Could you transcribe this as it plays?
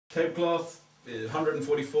Tablecloth,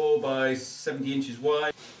 144 by 70 inches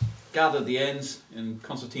wide. Gathered the ends in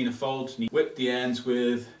concertina folds and whipped the ends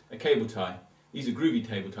with a cable tie. These are groovy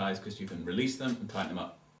table ties because you can release them and tighten them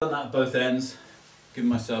up. Done that at both ends, given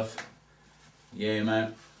myself the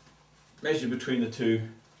amount. Measured between the two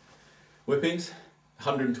whippings,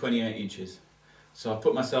 128 inches. So I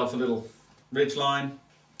put myself a little ridge line,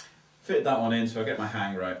 fit that one in so I get my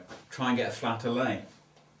hang right, try and get a flatter lay.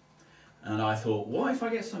 And I thought, what if I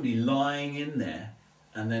get somebody lying in there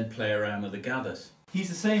and then play around with the gathers? He's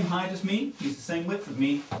the same height as me, he's the same width as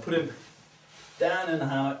me. I put him down in the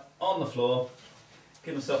hammock, on the floor,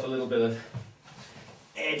 give myself a little bit of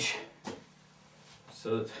edge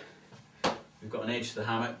so that we've got an edge to the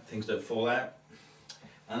hammock, things don't fall out.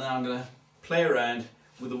 And then I'm going to play around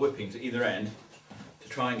with the whippings at either end to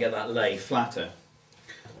try and get that lay flatter.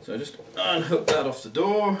 So I just unhook that off the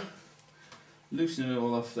door, loosen it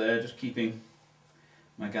all off there, just keeping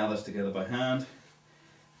my gathers together by hand,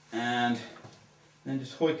 and then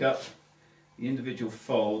just hoik up the individual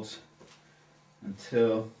folds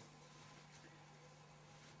until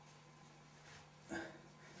I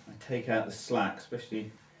take out the slack,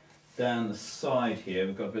 especially down the side here.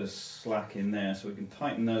 We've got a bit of slack in there, so we can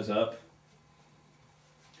tighten those up.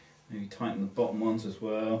 Maybe tighten the bottom ones as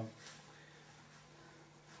well.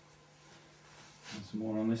 And some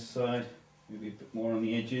more on this side. Maybe a bit more on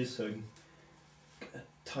the edges so we can get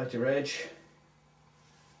a tighter edge.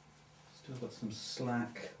 Still got some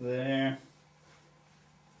slack there.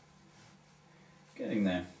 Getting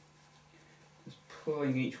there. Just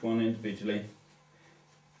pulling each one individually,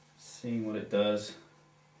 seeing what it does.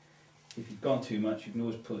 If you've gone too much, you can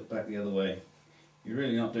always pull it back the other way. You're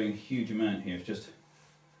really not doing a huge amount here, it's just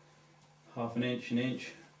half an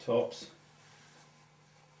inch, tops.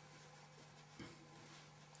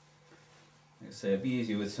 Like I say, it'd be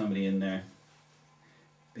easier with somebody in there,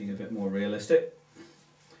 being a bit more realistic.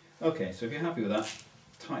 Okay, so if you're happy with that,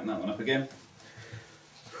 tighten that one up again.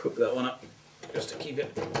 Hook that one up, just to keep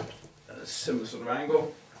it at a similar sort of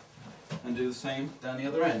angle, and do the same down the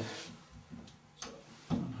other end. So,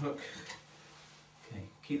 unhook. Okay,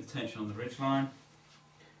 keep the tension on the ridge line.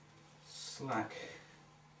 Slack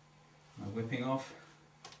my whipping off.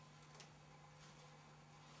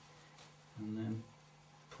 And then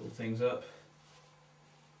pull things up.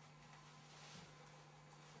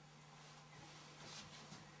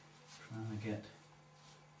 Trying to get,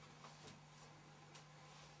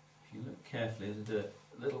 if you look carefully as I do it,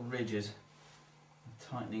 little ridges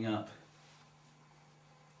are tightening up.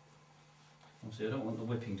 Obviously I don't want the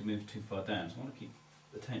whipping to move too far down, so I want to keep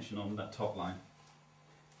the tension on that top line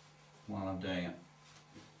while I'm doing it.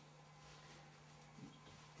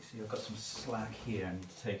 You see I've got some slack here I need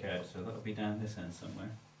to take out, so that'll be down this end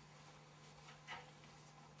somewhere.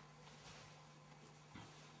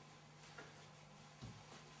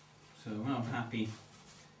 So when I'm happy,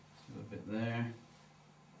 a little bit there.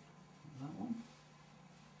 That one?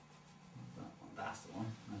 That one, that's the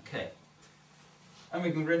one. Okay. And we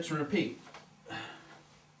can rinse and repeat.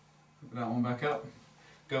 Put that one back up,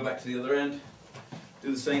 go back to the other end,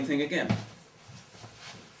 do the same thing again.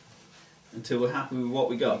 Until we're happy with what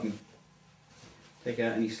we got. And take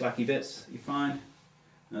out any slacky bits you find,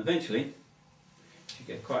 and eventually you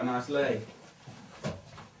get quite a nice lay.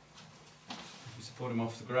 Support him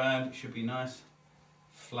off the ground, it should be nice,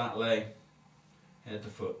 flat lay, head to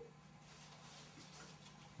foot.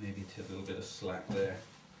 Maybe a little bit of slack there.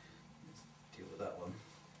 Let's deal with that one.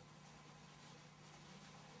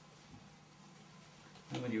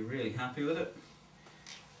 And when you're really happy with it,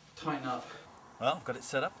 tighten up. Well, I've got it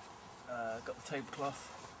set up. Got the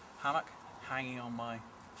tablecloth hammock hanging on my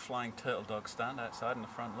flying turtle dog stand outside in the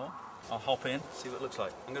front lawn. I'll hop in, see what it looks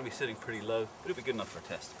like. I'm going to be sitting pretty low, but it'll be good enough for a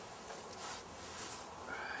test.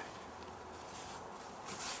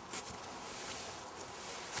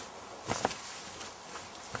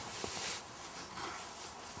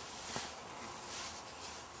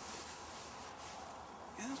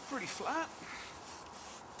 Pretty flat.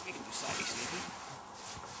 You can do slightly sleepy.